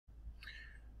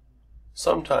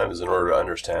Sometimes in order to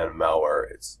understand malware,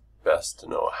 it's best to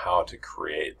know how to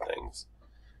create things.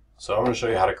 So I'm going to show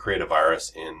you how to create a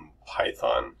virus in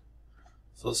Python.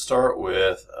 So let's start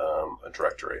with a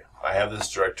directory. I have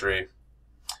this directory.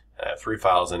 I have 3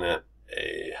 files in it,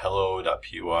 a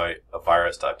hello.py, a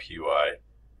virus.py,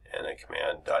 and a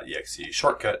command.exe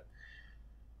shortcut.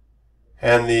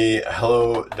 And the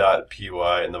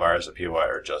hello.py and the virus.py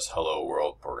are just hello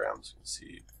world programs. You can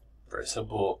see, very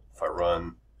simple. If I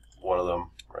run one of them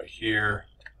right here,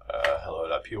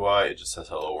 hello.py, it just says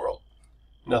hello world.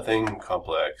 Nothing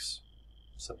complex,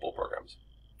 simple programs.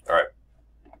 All right,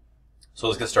 so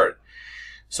let's get started.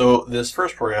 So this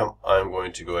first program, I'm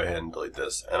going to go ahead and delete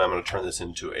this, and I'm going to turn this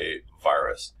into a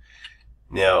virus.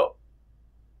 Now,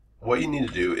 what you need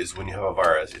to do is when you have a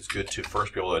virus, it's good to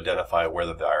first be able to identify where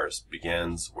the virus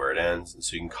begins, where it ends, and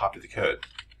so you can copy the code.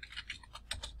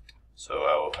 So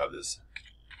I will have this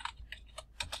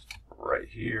right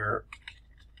here.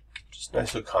 Just a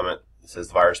nice little comment that says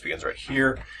the virus begins right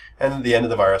here, and at the end of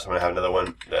the virus, I'm going to have another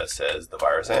one that says the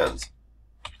virus ends.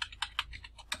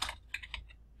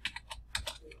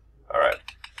 Alright,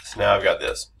 so now I've got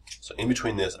this. So in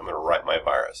between this, I'm going to write my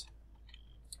virus.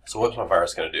 So what's my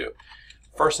virus going to do?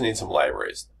 First, I need some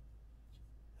libraries.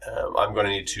 I'm going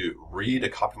to need to read a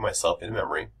copy of myself in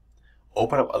memory,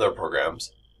 open up other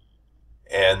programs,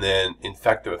 and then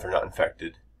infect them if they're not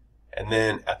infected. And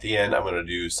then at the end, I'm going to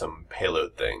do some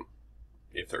payload thing,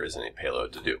 if there is any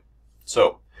payload to do.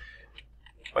 So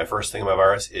my first thing in my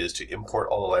virus is to import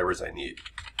all the libraries I need.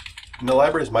 And the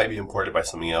libraries might be imported by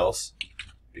something else,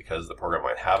 because the program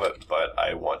might have it, but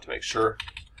I want to make sure.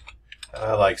 And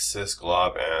I like sys,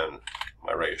 glob, and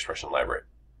my regular expression library.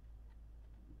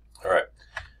 All right,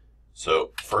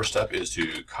 so first step is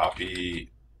to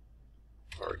copy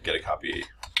or get a copy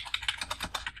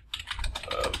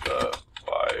of the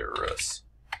virus.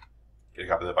 Get a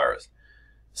copy of the virus.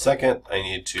 Second, I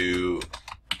need to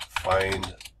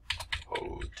find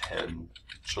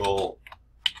potential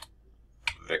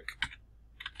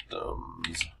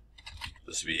victims.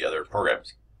 This would be other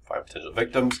programs. Find potential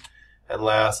victims. And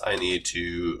last, I need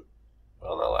to,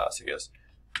 well, not last, I guess,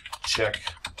 check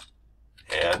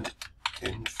and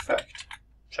infect.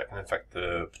 Check and infect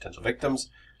the potential victims.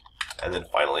 And then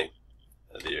finally,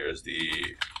 there's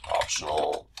the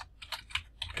optional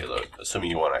payload,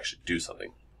 assuming you want to actually do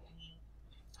something.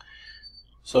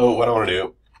 So what I want to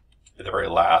do at the very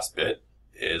last bit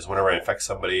is whenever I infect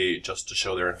somebody, just to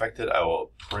show they're infected, I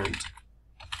will print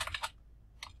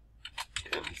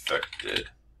infected.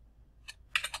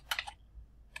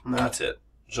 And that's it.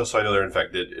 Just so I know they're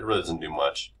infected. It really doesn't do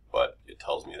much, but it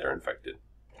tells me they're infected.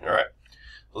 Alright,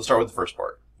 let's start with the first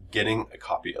part, getting a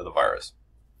copy of the virus.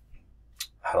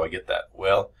 How do I get that?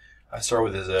 Well, I start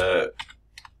with this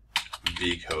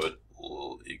vcode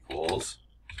equals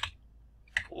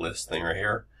list thing right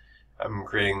here. I'm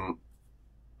creating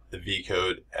the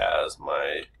vcode as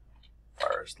my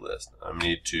virus list. I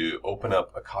need to open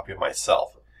up a copy of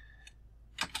myself.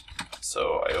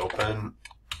 So I open,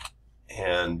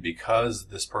 and because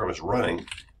this program is running,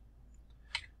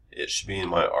 it should be in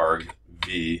my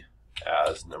argv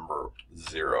as number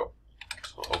 0.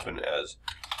 So open as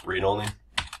read only.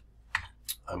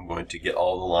 I'm going to get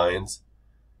all the lines.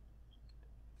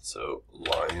 So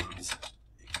lines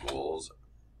equals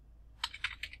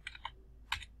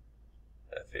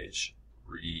fh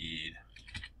read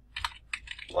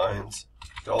lines.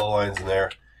 Get all the lines in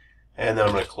there, and then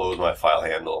I'm going to close my file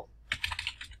handle.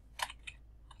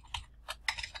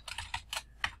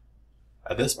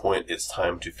 At this point, it's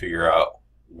time to figure out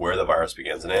where the virus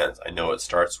begins and ends. I know it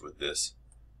starts with this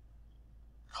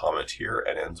comment here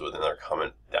and ends with another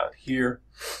comment down here.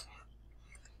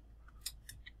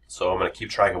 So I'm going to keep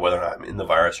track of whether or not I'm in the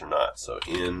virus or not. So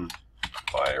in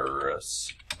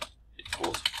virus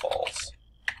equals false.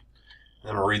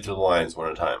 And I'm going to read through the lines one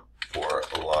at a time. For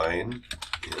a line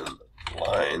in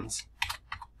lines,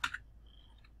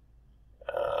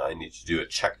 I need to do a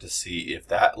check to see if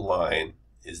that line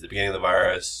is the beginning of the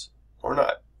virus or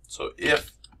not. So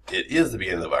if it is the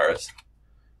beginning of the virus,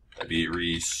 I'd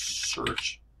be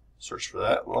search for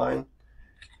that line,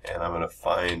 and I'm going to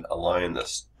find a line that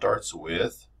starts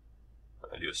with,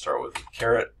 I do start with a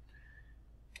caret,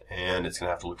 and it's going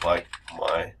to have to look like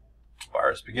my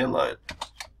virus begin line.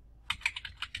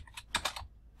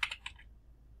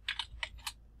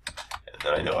 And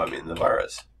then I know I'm in the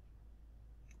virus.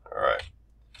 Alright.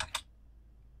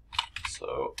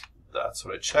 So that's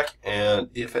what I check, and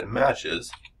if it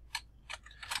matches,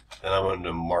 then I'm going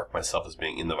to mark myself as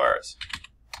being in the virus.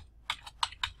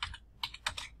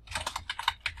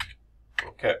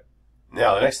 Okay.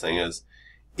 Now the next thing is,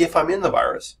 if I'm in the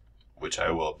virus, which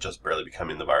I will just barely become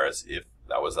in the virus if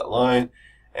that was that line.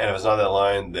 And if it's not that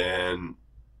line, then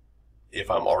if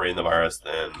I'm already in the virus,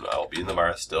 then I'll be in the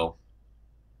virus still.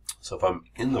 So if I'm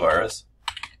in the virus,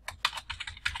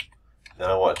 then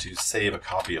I want to save a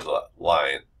copy of the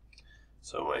line.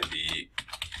 So my v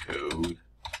code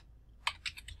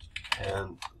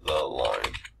and the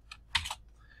line.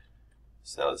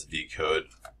 So now this v code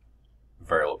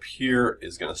variable up here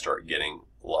is going to start getting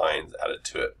lines added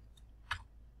to it.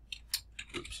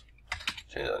 Oops,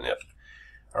 change that on the F.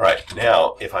 All right,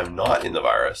 now if I'm not in the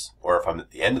virus, or if I'm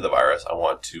at the end of the virus, I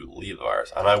want to leave the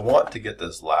virus, and I want to get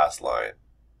this last line.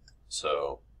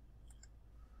 So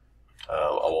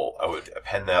I would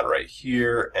append that right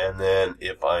here, and then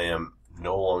if I am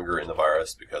no longer in the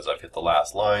virus because I've hit the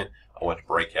last line, I want to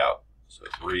break out. So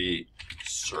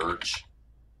research,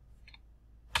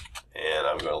 and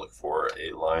I'm going to look for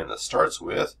a line that starts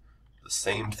with the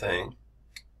same thing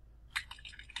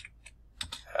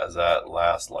as that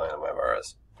last line of my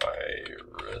virus.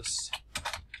 Virus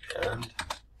end.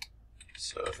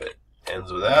 So if it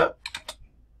ends with that,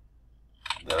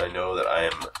 then I know that I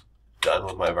am done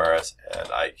with my virus and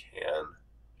I can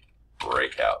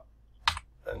break out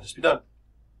and just be done.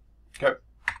 Okay.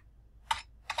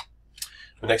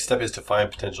 The next step is to find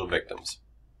potential victims.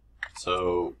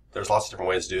 So there's lots of different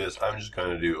ways to do this. I'm just going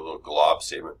to do a little glob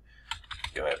statement.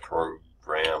 Get my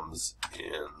programs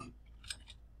in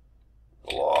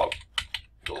glob,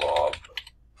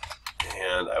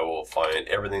 and I will find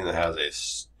everything that has a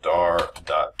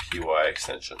star.py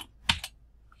extension.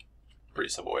 Pretty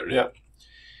simple way to do it.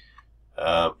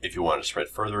 If you want to spread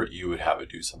further, you would have to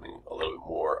do something a little bit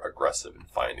more aggressive in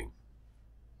finding.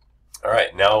 All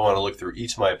right, now I want to look through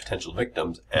each of my potential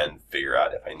victims and figure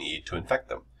out if I need to infect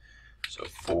them. So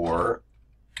for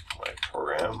my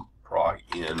program, prog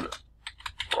in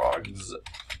progs,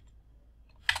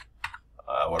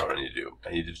 what do I need to do? I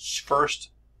need to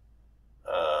first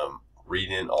read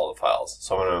in all the files.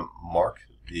 So I'm going to mark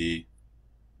the,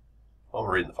 well, I'm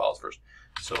reading the files first.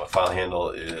 So my file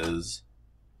handle is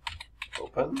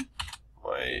open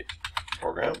my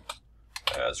program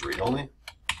as read only.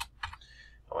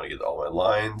 I want to get all my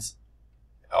lines.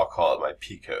 I'll call it my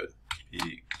P code.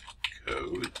 P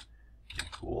code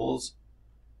equals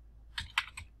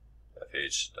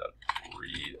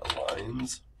fh.read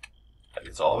lines. That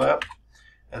gets all of that.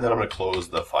 And then I'm going to close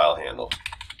the file handle.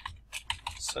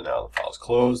 So now the file is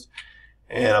closed,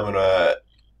 and I'm going to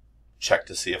check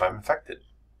to see if I'm infected.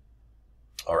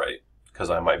 All right, because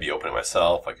I might be opening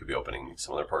myself. I could be opening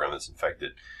some other program that's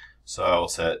infected. So I will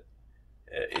set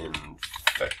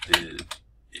infected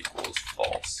equals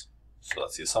false. So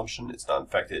that's the assumption. It's not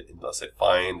infected unless I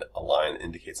find a line that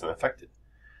indicates I'm infected.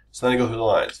 So then I go through the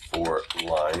lines. For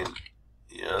line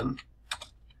in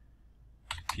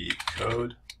P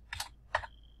code,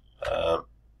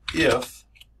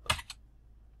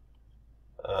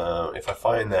 if I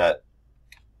find that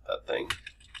thing,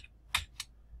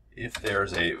 if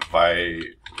there's a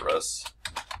virus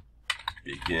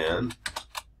begin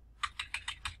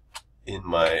in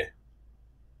my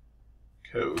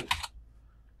code,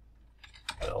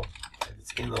 well, if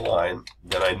it's in the line,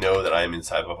 then I know that I'm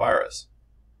inside of a virus,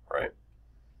 right?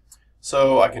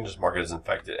 So I can just mark it as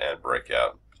infected and break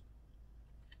out.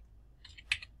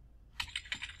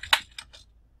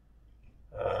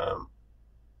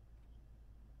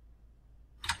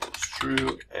 It's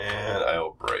true, and I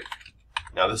will break.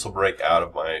 Now this will break out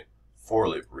of my for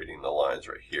loop, reading the lines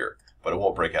right here, but it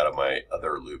won't break out of my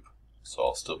other loop, so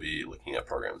I'll still be looking at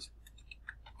programs.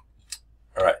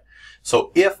 All right,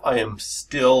 so if I am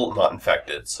still not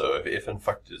infected, so if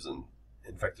infected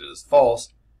is false,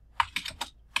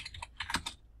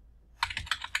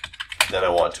 then I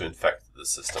want to infect the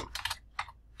system.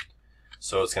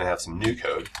 So it's going to have some new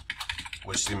code,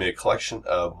 which is going to be a collection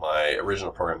of my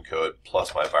original program code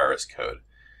plus my virus code.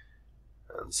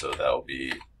 And so that will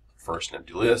be first an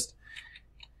empty list.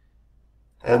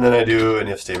 And then I do an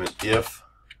if statement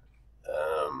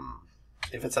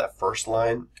if it's that first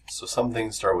line. So some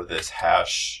things start with this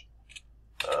hash,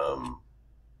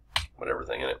 whatever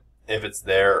thing in it. If it's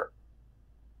there,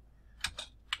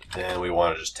 then we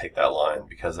want to just take that line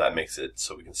because that makes it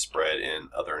so we can spread in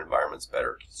other environments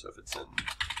better. So if it's in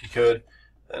P code,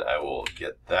 then I will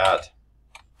get that.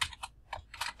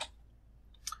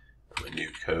 And my new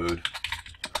code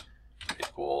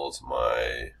equals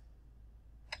my,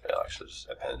 I'll actually just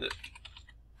append it.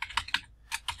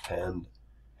 Append.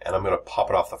 And I'm going to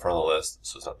pop it off the front of the list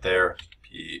so it's not there.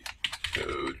 P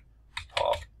code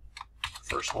pop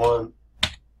first one.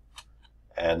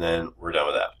 And then we're done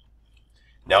with that.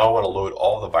 Now I want to load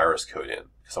all the virus code in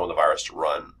because I want the virus to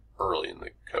run early in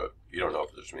the code. You don't know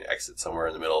if there's going to be an exit somewhere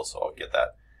in the middle, so I'll get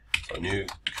that. So new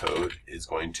code is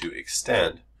going to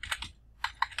extend.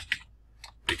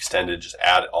 Extended, just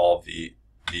add all of the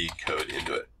code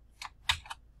into it.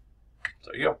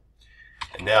 So there you go.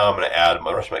 And now I'm going to add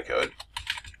the rest of my code.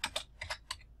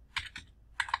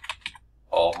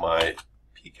 All of my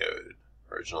P code,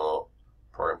 original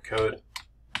program code.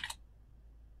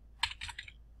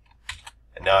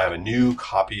 And now I have a new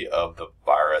copy of the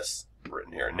virus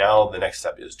written here. Now the next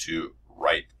step is to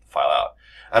write the file out.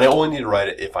 And I only need to write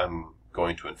it if I'm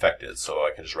going to infect it, so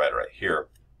I can just write it right here.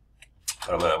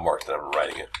 But I'm going to mark that I'm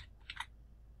writing it.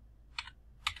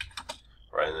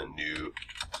 Writing the new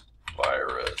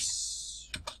virus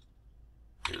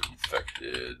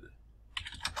infected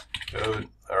code.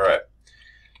 All right.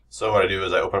 So what I do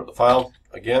is I open up the file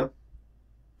again.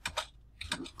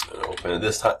 And open it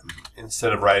this time.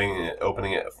 Instead of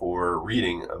opening it for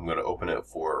reading, I'm going to open it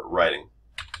for writing.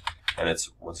 And it's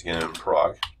once again in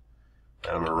prog.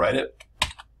 And I'm going to write it.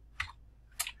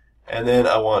 And then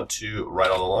I want to write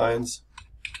all the lines.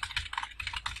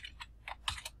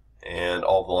 And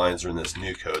all the lines are in this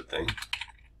new code thing.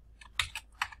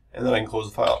 And then I can close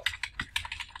the file.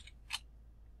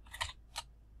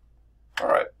 All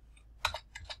right.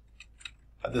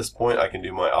 At this point, I can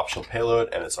do my optional payload,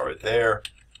 and it's already there.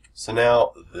 So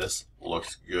now this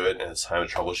looks good, and it's time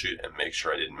to troubleshoot and make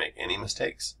sure I didn't make any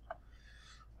mistakes.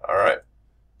 All right.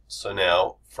 So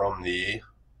now from the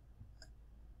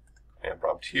command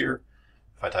prompt here,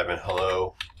 if I type in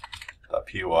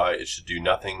hello.py, it should do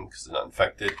nothing because it's not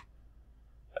infected.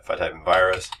 If I type in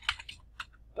virus.py,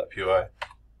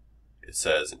 it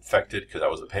says infected because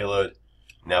that was the payload.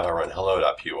 Now if I run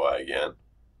hello.py again,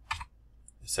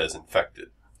 it says infected.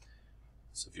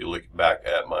 So if you look back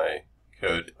at my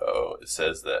code, it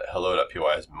says that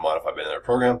hello.py has been modified by another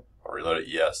program. I'll reload it,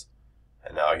 yes.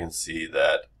 And now I can see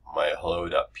that my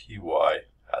hello.py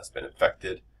has been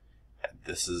infected. And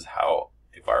this is how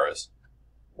a virus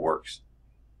works.